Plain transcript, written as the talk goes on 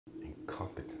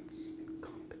Incompetence.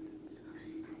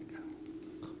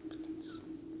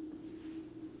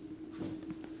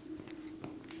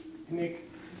 Hey, Nick.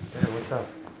 Dan, what's up?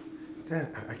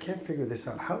 Dan, I can't figure this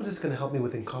out. How is this going to help me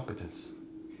with incompetence?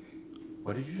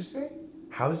 What did you just say?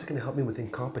 How is it going to help me with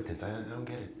incompetence? I don't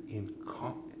get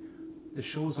it. The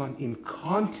show's on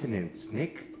incontinence,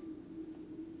 Nick.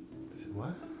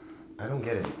 What? I don't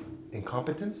get it.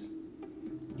 Incompetence?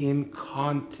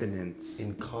 Incontinence.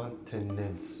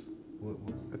 Incontinence.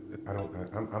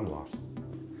 I'm lost.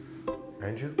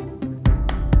 Andrew?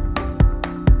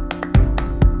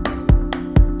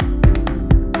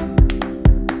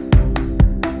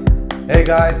 Hey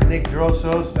guys, Nick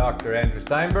Drossos. Dr. Andrew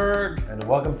Steinberg. And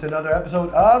welcome to another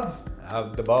episode of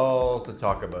Have the balls to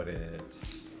talk about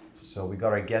it. So we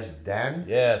got our guest Dan.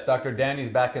 Yes, Dr. Danny's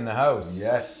back in the house.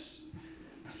 Yes.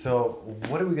 So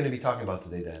what are we going to be talking about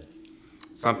today, Dan?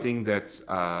 Something that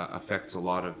affects a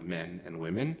lot of men and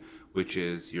women, which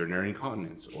is urinary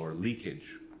incontinence or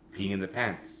leakage, peeing in the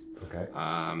pants. Okay.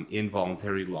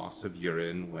 Involuntary loss of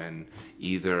urine when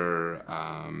either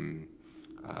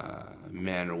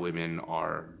men or women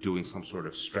are doing some sort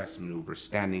of stress maneuver,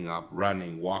 standing up,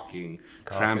 running, walking,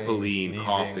 trampoline, sneezing.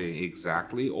 coughing,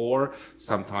 exactly. Or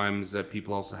sometimes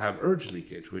people also have urge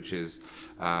leakage, which is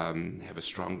have a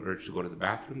strong urge to go to the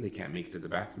bathroom. They can't make it to the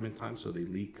bathroom in time, so they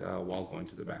leak while going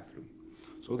to the bathroom.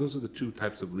 So those are the two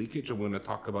types of leakage. I'm going to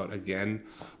talk about, again,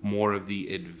 more of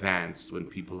the advanced, when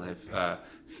people have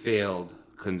failed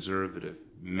conservative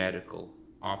medical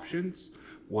options.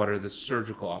 What are the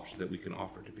surgical options that we can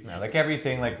offer to patients? Yeah, like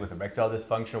everything, like with erectile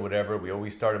dysfunction or whatever, we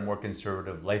always start a more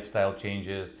conservative lifestyle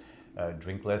changes.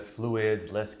 Drink less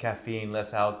fluids, less caffeine,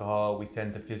 less alcohol. We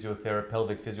send to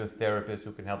pelvic physiotherapists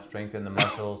who can help strengthen the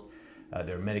muscles.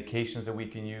 There are medications that we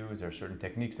can use. There are certain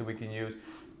techniques that we can use.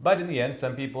 But in the end,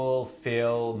 some people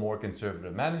fail more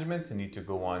conservative management and need to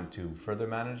go on to further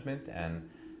management. And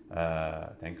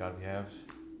thank God we have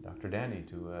Dr. Danny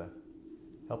to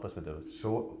help us with those.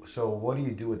 So what do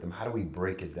you do with them? How do we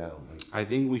break it down? I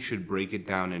think we should break it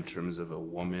down in terms of a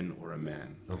woman or a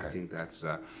man. Okay. I think that's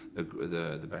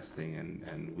the best thing,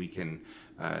 and we can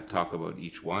talk about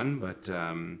each one. But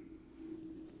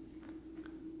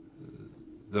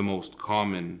the most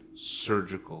common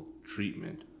surgical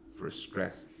treatment for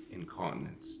stress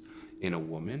incontinence in a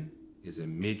woman is a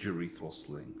mid-urethral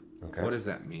sling. Okay. What does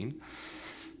that mean?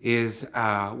 Is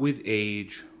with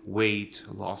age, weight,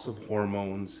 loss of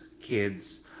hormones,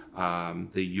 kids,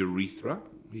 the urethra.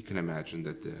 You can imagine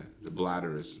that the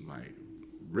bladder is my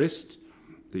wrist,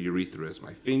 the urethra is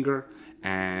my finger,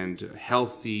 and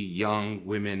healthy young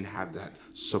women have that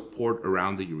support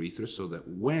around the urethra so that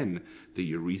when the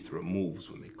urethra moves,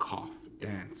 when they cough,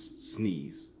 dance,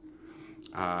 sneeze,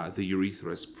 the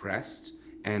urethra is pressed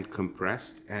and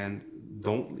compressed and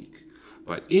don't leak.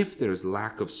 But if there's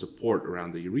lack of support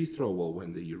around the urethra, well,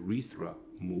 when the urethra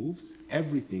moves,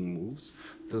 everything moves,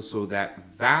 so that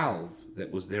valve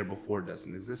that was there before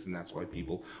doesn't exist, and that's why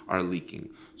people are leaking.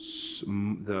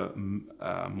 The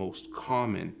most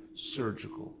common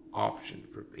surgical option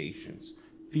for patients,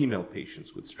 female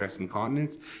patients with stress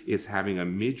incontinence, is having a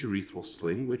mid-urethral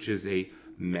sling, which is a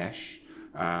mesh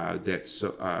that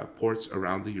supports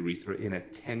around the urethra in a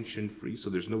tension-free, so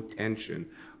there's no tension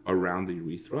around the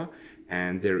urethra,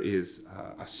 and there is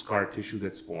a scar tissue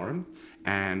that's formed,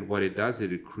 and what it does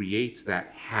is it creates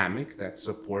that hammock, that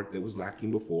support that was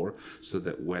lacking before, so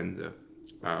that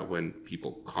when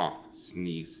people cough,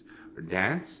 sneeze, or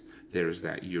dance, there's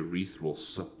that urethral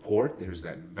support, there's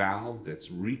that valve that's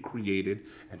recreated,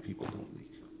 and people don't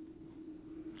leak.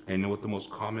 And you know what the most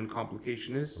common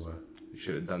complication is? What? We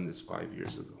should have done this 5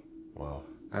 years ago. Wow.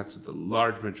 That's what the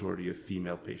large majority of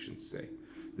female patients say.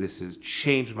 This has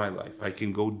changed my life. I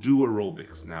can go do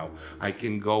aerobics now. I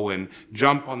can go and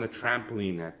jump on the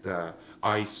trampoline at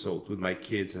ISO with my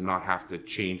kids and not have to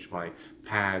change my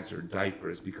pads or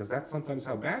diapers, because that's sometimes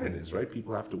how bad it is, right?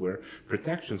 People have to wear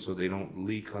protection so they don't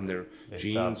leak on their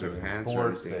jeans or pants or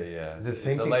anything. Is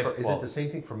it the same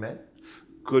thing for men?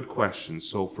 Good question.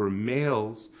 So for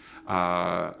males,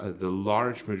 the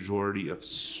large majority of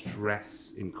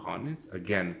stress incontinence,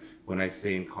 again, when I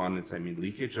say incontinence, I mean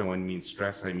leakage, and when I mean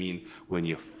stress, I mean when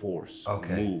you force,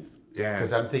 move, dance,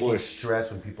 Because I'm thinking push.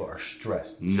 stress when people are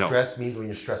stressed. No. Stress means when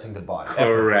you're stressing the body.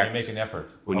 Correct. When you make an effort.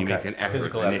 When you Okay. make an effort,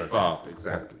 Physical and effort.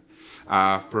 exactly.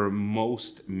 For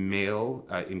most male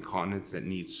incontinence that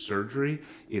needs surgery,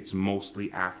 it's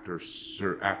mostly after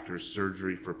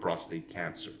surgery for prostate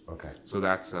cancer. Okay. So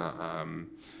that's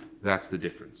the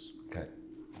difference. Okay.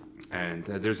 And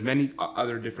there's many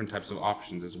other different types of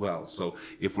options as well. So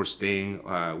if we're staying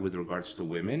with regards to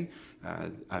women,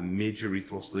 a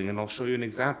mid-urethral sling, and I'll show you an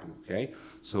example, okay?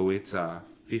 So it's a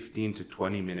 15 to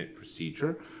 20 minute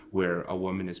procedure where a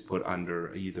woman is put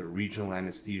under either regional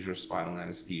anesthesia or spinal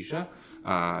anesthesia.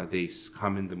 They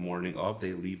come in the morning of,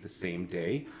 they leave the same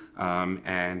day.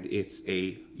 And it's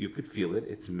you could feel it,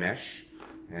 it's mesh,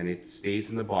 and it stays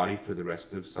in the body for the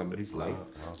rest of somebody's life.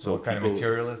 So what kind of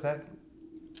material is that?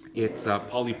 It's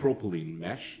polypropylene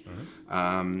mesh.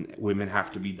 Women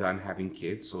have to be done having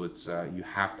kids, so it's you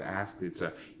have to ask. It's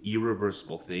a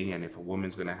irreversible thing, and if a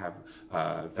woman's going to have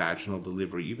vaginal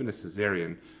delivery, even a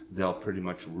cesarean, they'll pretty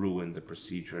much ruin the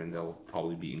procedure, and they'll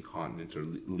probably be incontinent or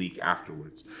leak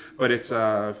afterwards. But it's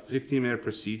a 15-minute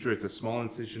procedure. It's a small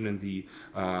incision in the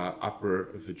upper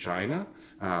vagina,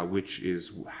 which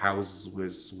is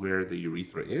houses where the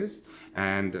urethra is,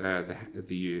 and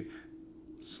the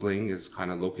sling is kind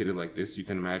of located like this. You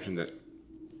can imagine that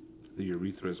the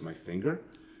urethra is my finger,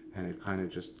 and it kind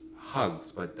of just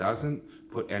hugs but doesn't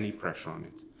put any pressure on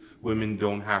it.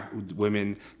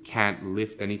 Women can't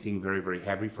lift anything very, very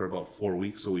heavy for about 4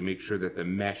 weeks, so we make sure that the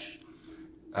mesh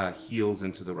heals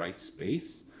into the right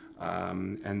space,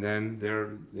 and then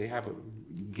they have a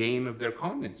gain of their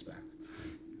continence back.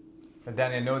 And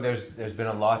Dan, I know there's been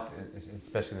a lot,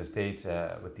 especially in the States,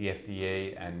 with the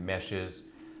FDA and meshes,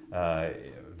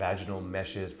 vaginal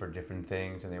meshes for different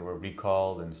things, and they were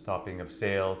recalled and stopping of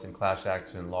sales and class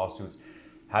action and lawsuits.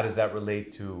 How does that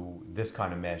relate to this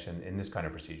kind of mesh and in this kind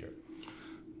of procedure?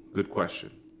 Good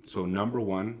question. So number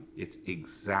one, it's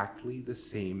exactly the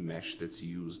same mesh that's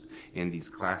used in these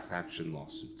class action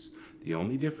lawsuits. The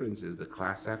only difference is the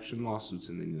class action lawsuits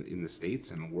in the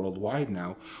States and worldwide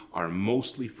now are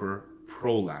mostly for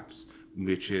prolapse,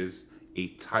 which is a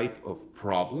type of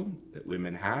problem that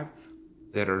women have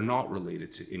that are not related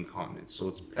to incontinence. So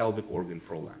it's pelvic organ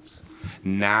prolapse.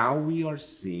 Now we are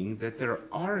seeing that there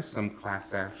are some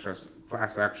class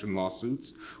action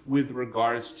lawsuits with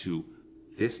regards to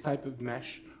this type of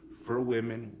mesh for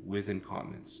women with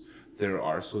incontinence. There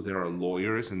are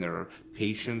lawyers and there are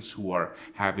patients who are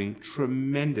having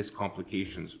tremendous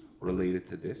complications related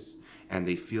to this, and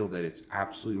they feel that it's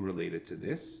absolutely related to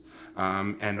this,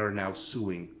 and are now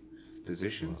suing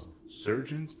physicians,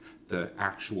 surgeons, the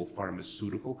actual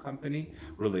pharmaceutical company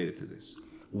related to this.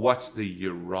 What's the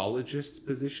urologist's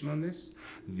position on this?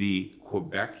 The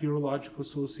Quebec Urological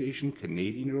Association,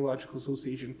 Canadian Urological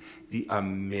Association, the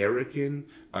American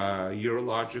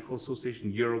Urological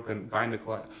Association,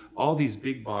 Urogynecology, all these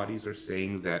big bodies are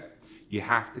saying that you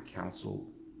have to counsel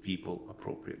people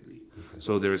appropriately. Okay.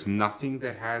 So there's nothing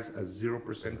that has a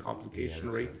 0% complication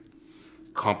rate.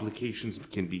 Complications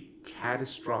can be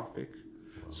catastrophic.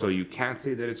 So you can't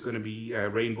say that it's going to be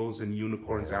rainbows and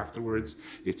unicorns afterwards.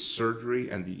 It's surgery,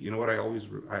 and you know what I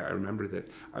remember that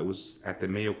I was at the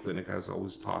Mayo Clinic. I was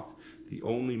always taught the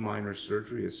only minor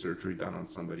surgery is surgery done on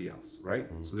somebody else,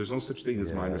 right? Mm-hmm. So there's no such thing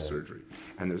as minor surgery,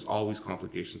 and there's always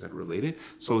complications that are related.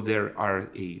 So there are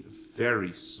a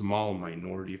very small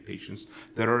minority of patients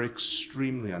that are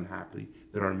extremely unhappy,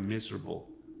 that are miserable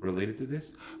related to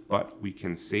this. But we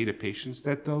can say to patients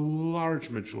that the large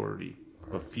majority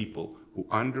of people who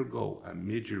undergo a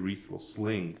mid-urethral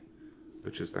sling,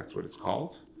 that's what it's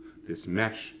called, this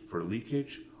mesh for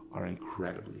leakage, are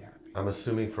incredibly happy. I'm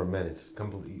assuming for men it's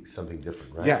completely something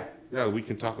different, right? Yeah, we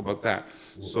can talk about that.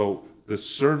 So the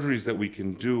surgeries that we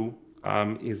can do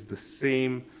is the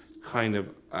same kind of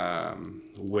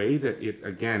way that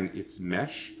it's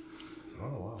mesh. Oh,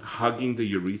 wow. Hugging the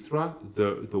urethra.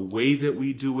 The way that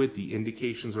we do it, the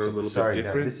indications are a little bit different.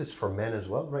 Now, this is for men as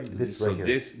well, right? These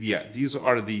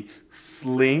are the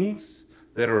slings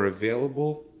that are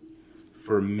available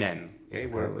for men. Okay,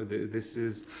 where this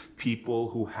is people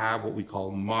who have what we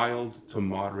call mild to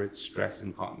moderate stress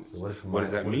incontinence. So what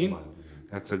does that mean?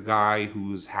 That's a guy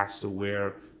who has to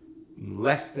wear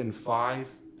less than 5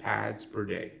 pads per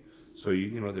day. So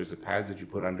there's the pads that you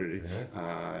put under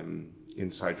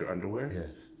inside your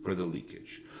underwear for the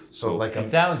leakage. So it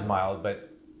sounds mild, but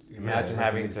imagine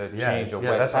having to change a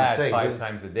wet pad 5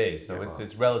 times a day. So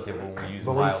it's relative when we use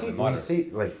mild and moderate. When you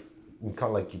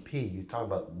say you pee, you talk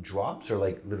about drops or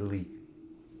literally.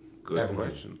 Good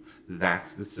question.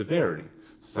 That's the severity.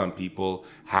 Some people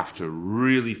have to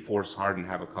really force hard and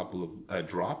have a couple of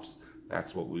drops.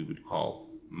 That's what we would call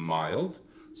mild.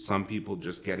 Some people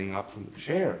just getting up from the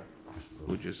chair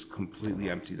would just completely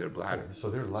empty their bladder. So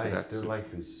their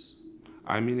life is...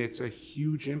 I mean, it's a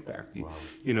huge impact.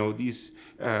 Wow. These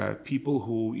people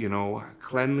who,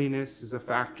 cleanliness is a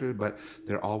factor, but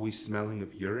they're always smelling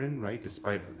of urine, right?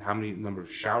 Despite number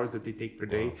of showers that they take per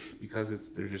day, because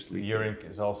they're just leaking. Urine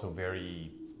is also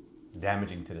very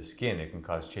damaging to the skin. It can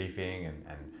cause chafing and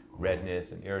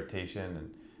redness and irritation, and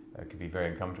it can be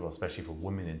very uncomfortable, especially for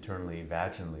women internally,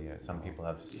 vaginally. Some people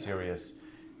have serious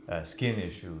skin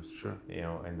issues, Sure.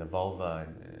 in the vulva,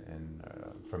 and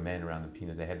for men around the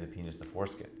penis, the head of the penis, the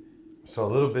foreskin. So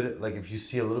a little bit, like if you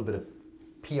see a little bit of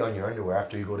pee on your underwear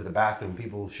after you go to the bathroom,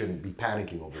 people shouldn't be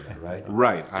panicking over that, right?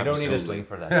 Right. You don't need a sling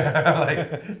for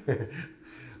that.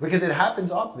 Because it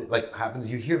happens often.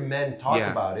 You hear men talk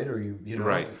Yeah. about it, or you know.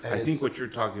 Right. and I think it's- what you're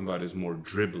talking about is more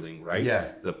dribbling, right?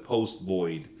 Yeah. The post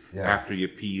void Yeah. after you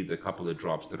pee, the couple of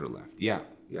drops that are left. Yeah.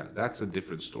 Yeah. That's a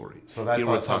different story. So that's Here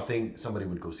not we're talking- something somebody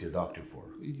would go see a doctor for.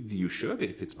 You should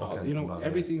if it's Okay, you know, well, yeah.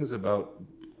 everything is about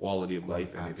quality of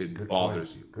life, and if it Good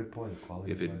bothers point. you. Good point.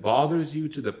 Quality. If of it life. bothers you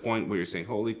to the point where you're saying,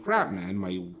 "Holy crap, man,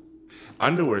 my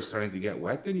underwear is starting to get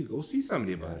wet," then you go see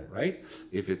somebody about it, right?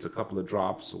 If it's a couple of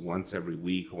drops once every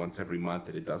week, once every month,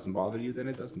 and it doesn't bother you, then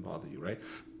it doesn't bother you, right?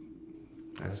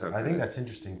 I think that's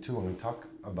interesting too. When we talk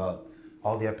about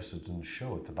all the episodes in the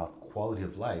show, it's about quality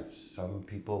of life. Some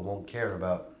people won't care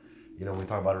about, when we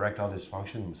talk about erectile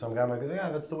dysfunction, some guy might be like, "Yeah,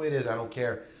 that's the way it is. I don't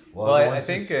care." Well, the I ones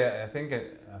think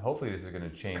who's- hopefully this is going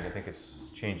to change. I think it's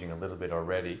changing a little bit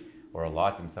already, or a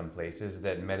lot in some places,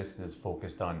 that medicine is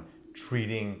focused on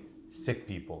treating sick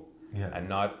people and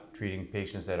not treating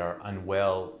patients that are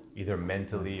unwell, either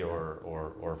mentally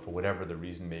or for whatever the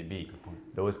reason may be.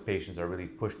 Those patients are really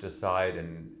pushed aside,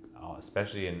 and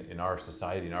especially in our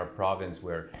society, in our province,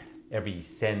 where every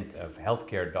cent of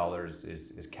healthcare dollars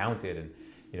is counted and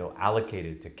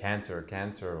allocated to cancer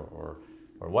or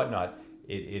whatnot.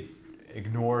 It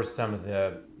ignores some of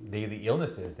the daily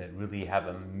illnesses that really have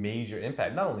a major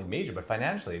impact, not only major, but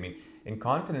financially. I mean,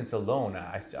 incontinence alone,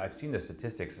 I've seen the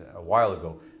statistics a while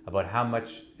ago about how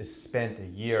much is spent a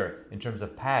year in terms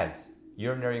of pads,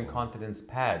 urinary incontinence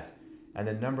pads, and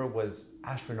the number was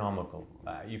astronomical.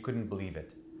 You couldn't believe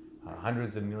it.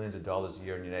 Hundreds of millions of dollars a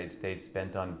year in the United States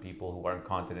spent on people who are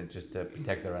incontinent just to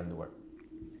protect their underwear.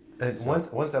 And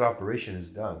once that operation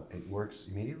is done, it works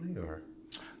immediately, or?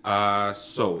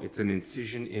 So it's an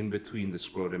incision in between the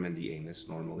scrotum and the anus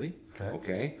normally.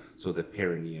 Okay. So the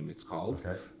perineum, it's called.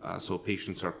 Okay. So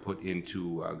patients are put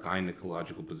into a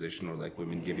gynecological position, or like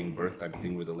women giving birth type of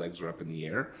thing, where the legs are up in the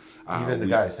air. Even the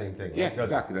guy, same thing. Yeah, Right?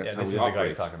 exactly. That's Yeah, how this we is the guy operate.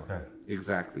 he's talking about. Okay.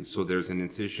 Exactly. So there's an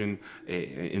incision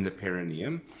in the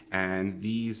perineum, and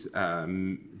these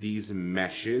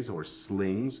meshes or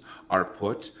slings are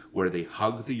put where they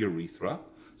hug the urethra.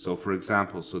 So, for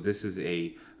example, this is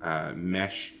a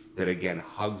mesh that again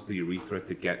hugs the urethra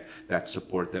to get that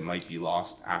support that might be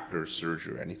lost after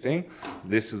surgery or anything.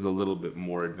 This is a little bit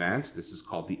more advanced. This is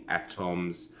called the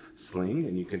Atoms sling,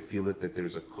 and you can feel it that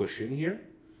there's a cushion here.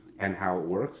 And how it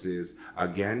works is,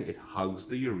 again, it hugs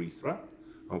the urethra.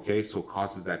 Okay, so it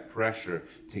causes that pressure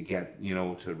to get,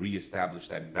 to reestablish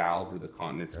that valve or the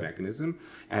continence mechanism.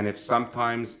 And if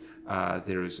sometimes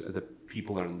the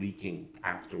people are leaking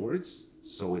afterwards,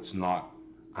 so it's not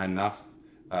enough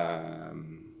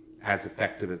as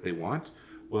effective as they want,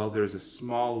 well, there's a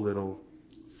small little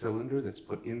cylinder that's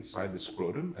put inside the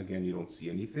scrotum. Again, you don't see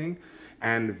anything.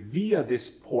 And via this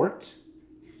port,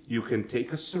 you can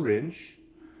take a syringe,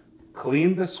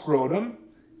 clean the scrotum,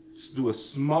 do a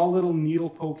small little needle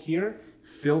poke here,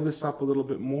 fill this up a little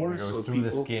bit more. It goes through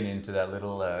the skin into that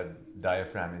little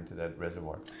diaphragm, into that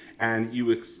reservoir. And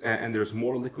and there's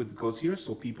more liquid that goes here,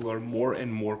 so people are more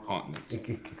and more continent.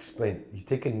 Explain. You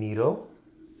take a needle.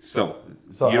 So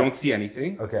you don't see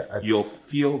anything. Okay. You'll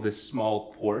feel this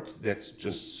small port that's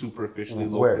just superficially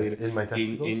Where? located In my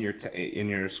testicles? in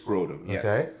your scrotum. Yes.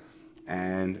 Okay.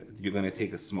 And you're going to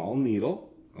take a small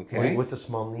needle. Okay. Wait, what's a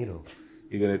small needle?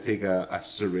 You're going to take a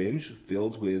syringe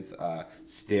filled with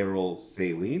sterile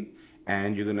saline,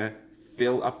 and you're going to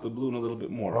fill up the balloon a little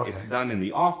bit more. Okay. It's done in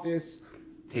the office.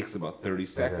 Takes about 30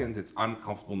 seconds. It's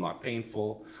uncomfortable, not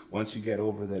painful. Once you get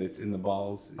over that it's in the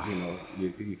balls,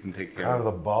 you can take care Out of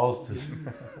of it. the balls to.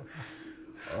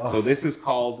 So this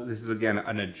is again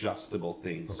an adjustable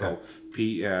thing. So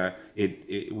we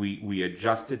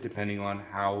adjust it depending on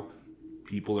how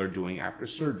people are doing after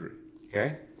surgery.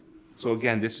 Okay. So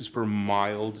again, this is for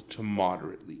mild to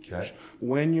moderate leakage. Okay.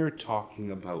 When you're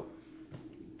talking about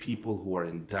people who are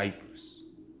in diapers,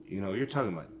 you're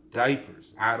talking about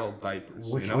diapers, adult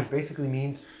diapers. Which basically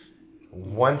means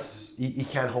once he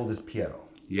can't hold his pee at all.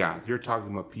 Yeah, you're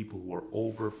talking about people who are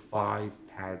over 5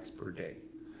 pads per day.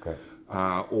 Okay.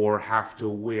 Or have to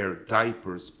wear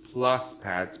diapers plus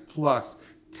pads plus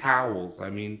towels. I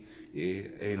mean,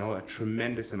 a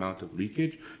tremendous amount of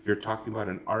leakage. You're talking about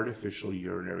an artificial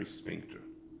urinary sphincter,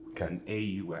 Okay. an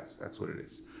AUS. That's what it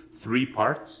is. 3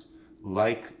 parts.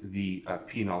 like the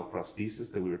penile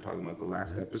prosthesis that we were talking about the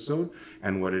last episode.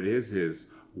 And what it is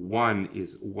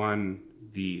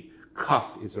the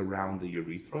cuff is around the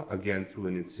urethra, again through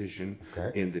an incision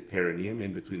in the perineum,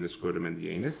 in between the scrotum and the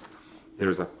anus.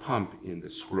 There's a pump in the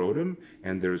scrotum,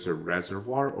 and there's a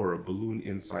reservoir or a balloon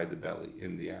inside the belly,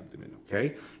 in the abdomen,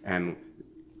 okay? And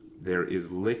there is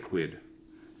liquid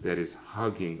that is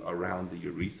hugging around the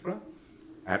urethra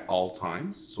at all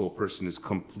times. So a person is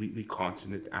completely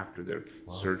continent after their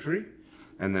surgery.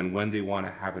 And then when they want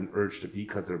to have an urge to pee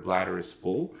because their bladder is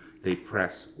full, they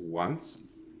press once,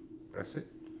 press it.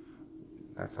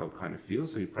 That's how it kind of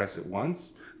feels. So you press it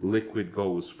once, liquid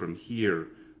goes from here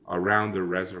around the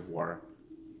reservoir,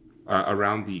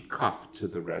 around the cuff to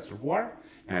the reservoir,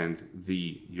 and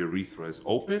the urethra is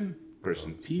open.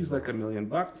 Person pees like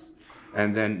 $1,000,000,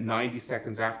 and then 90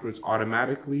 seconds afterwards,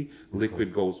 automatically,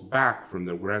 liquid goes back from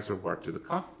the reservoir to the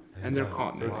cuff, and they're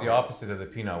continent. So it's the opposite of the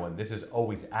penile one. This is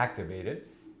always activated,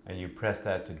 and you press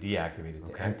that to deactivate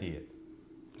it, to empty it.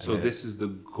 So this is the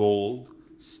gold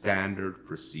standard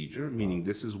procedure, meaning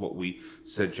this is what we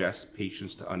suggest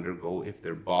patients to undergo if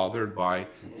they're bothered by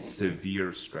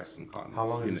severe stress incontinence. How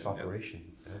long is this operation?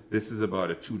 This is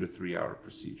about a 2 to 3 hour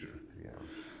procedure.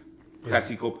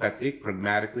 Pratico-pratique,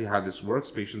 pragmatically how this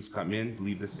works, patients come in,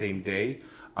 leave the same day.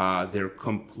 They're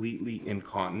completely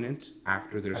incontinent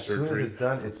after their surgery. As soon as it's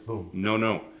done, it's boom.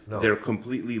 No. They're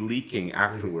completely leaking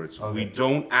afterwards. Okay. We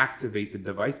don't activate the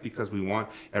device because we want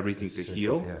everything to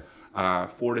heal.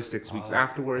 4 to 6 weeks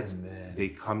afterwards, they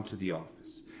come to the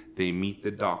office. They meet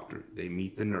the doctor. They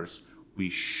meet the nurse.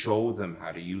 We show them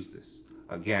how to use this.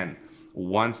 Again,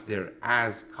 once they're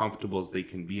as comfortable as they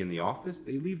can be in the office,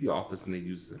 they leave the office and they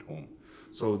use it at home.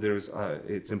 So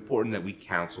it's important that we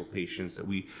counsel patients, that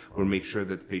we make sure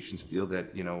that the patients feel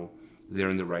that, they're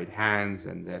in the right hands,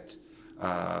 and that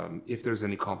if there's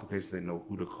any complications, they know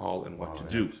who to call and what to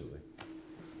do. Absolutely.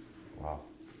 Wow.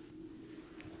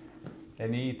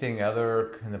 Anything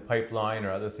other in the pipeline,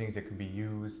 or other things that can be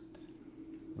used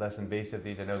less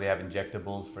invasively? I know they have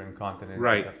injectables for incontinence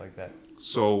and stuff like that.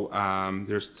 So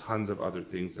there's tons of other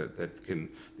things that can.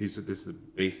 This is the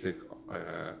basic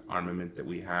armament that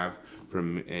we have for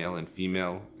male and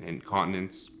female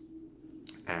incontinence,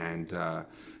 and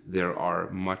there are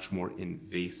much more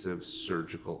invasive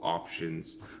surgical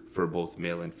options for both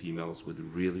male and females with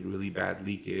really, really bad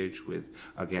leakage, with,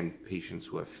 again, patients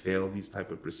who have failed these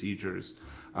type of procedures.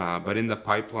 But in the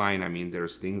pipeline, I mean,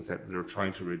 there's things that they're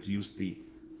trying to reduce the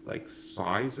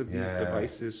size of these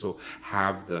devices. So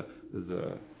have the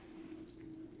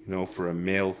for a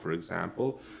male, for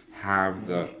example, have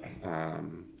the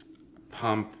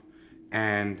pump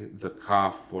and the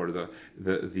cuff, or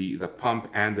the pump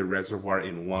and the reservoir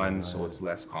in one, so it's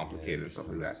less complicated and stuff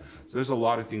like that. So there's a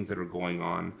lot of things that are going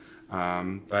on.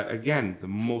 But again, the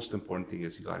most important thing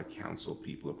is you got to counsel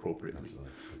people appropriately.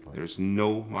 There's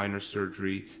no minor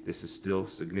surgery. This is still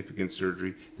significant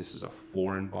surgery. This is a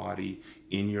foreign body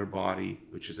in your body,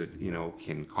 which is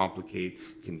can complicate,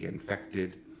 can get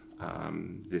infected.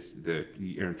 The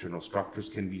internal structures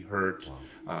can be hurt.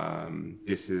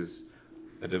 This is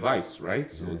a device, right?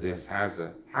 So this has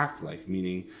a half-life,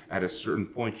 meaning at a certain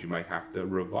point you might have to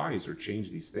revise or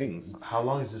change these things. How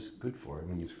long is this good for?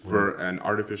 For an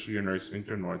artificial urinary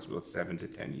sphincter, it's about 7 to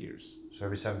 10 years. So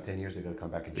every 7 to 10 years they got to come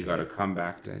back and they got to come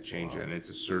back to change it, and it's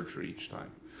a surgery each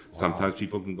time. Sometimes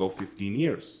people can go 15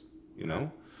 years,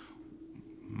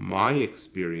 My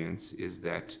experience is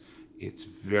that it's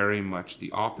very much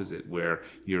the opposite, where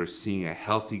you're seeing a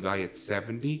healthy guy at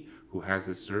 70 who has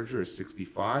a surgery, or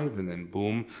 65, and then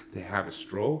boom, they have a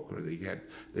stroke, or they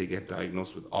get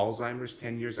diagnosed with Alzheimer's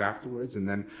 10 years afterwards. And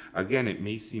then again, it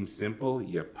may seem simple,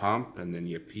 you pump and then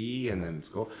you pee and then it's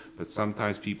go, but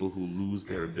sometimes people who lose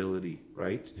their ability,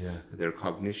 right? Their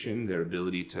cognition, their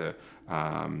ability to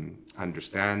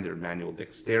understand, their manual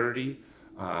dexterity.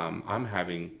 I'm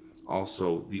having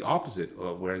also the opposite,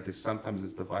 of where sometimes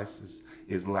this device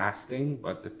is lasting,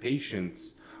 but the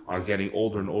patients are getting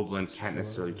older and older and can't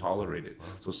necessarily tolerate it.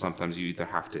 So sometimes you either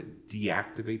have to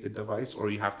deactivate the device or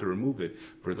you have to remove it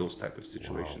for those type of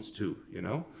situations too.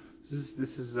 This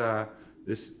is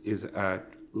a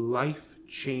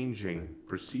life-changing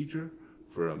procedure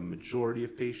for a majority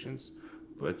of patients,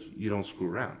 but you don't screw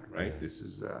around, right? This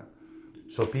is.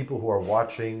 So people who are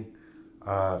watching,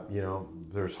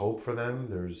 there's hope for them.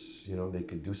 There's, they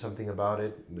could do something about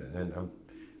it, and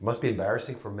it must be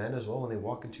embarrassing for men as well when they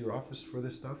walk into your office for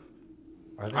this stuff.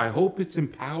 I hope it's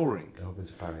empowering. I hope it's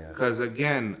empowering. Because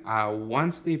again,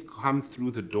 once they've come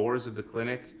through the doors of the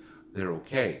clinic, they're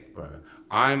okay.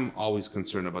 I'm always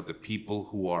concerned about the people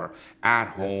who are at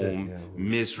home,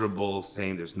 miserable,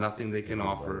 saying there's nothing they can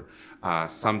offer.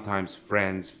 Sometimes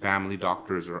friends, family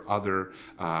doctors, or other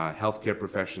healthcare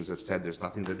professions have said there's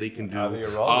nothing that they can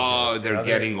do. They're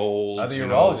getting old. Other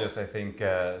urologists, I think,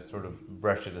 sort of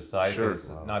brush it aside. Sure. It's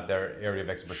not their area of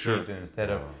expertise. Sure. And instead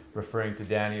of referring to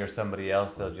Danny or somebody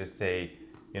else, they'll just say,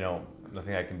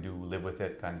 nothing I can do, live with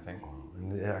it, kind of thing.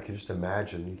 And I can just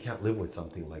imagine, you can't live with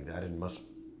something like that. It must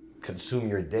consume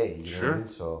your day. You know what I mean?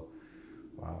 So,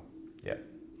 wow. Yeah.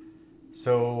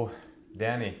 So,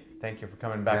 Danny, thank you for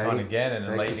coming back on again and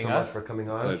enlightening us. Thank you so much for coming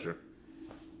on. Pleasure.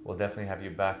 We'll definitely have you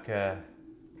back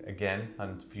again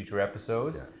on future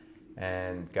episodes. Yeah.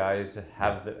 And guys,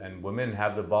 and women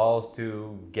have the balls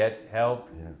to get help.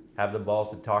 Yeah. Have the balls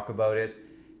to talk about it,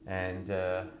 and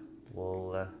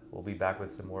we'll be back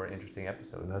with some more interesting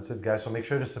episodes. And that's it, guys. So make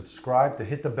sure to subscribe, to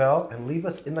hit the bell, and leave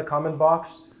us in the comment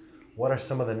box what are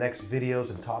some of the next videos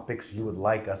and topics you would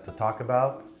like us to talk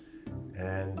about.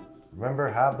 And remember,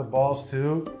 have the balls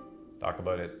to talk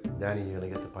about it. Danny, you're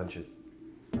gonna get to punch it.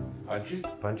 Punch it?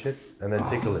 Punch it, and then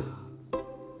tickle it.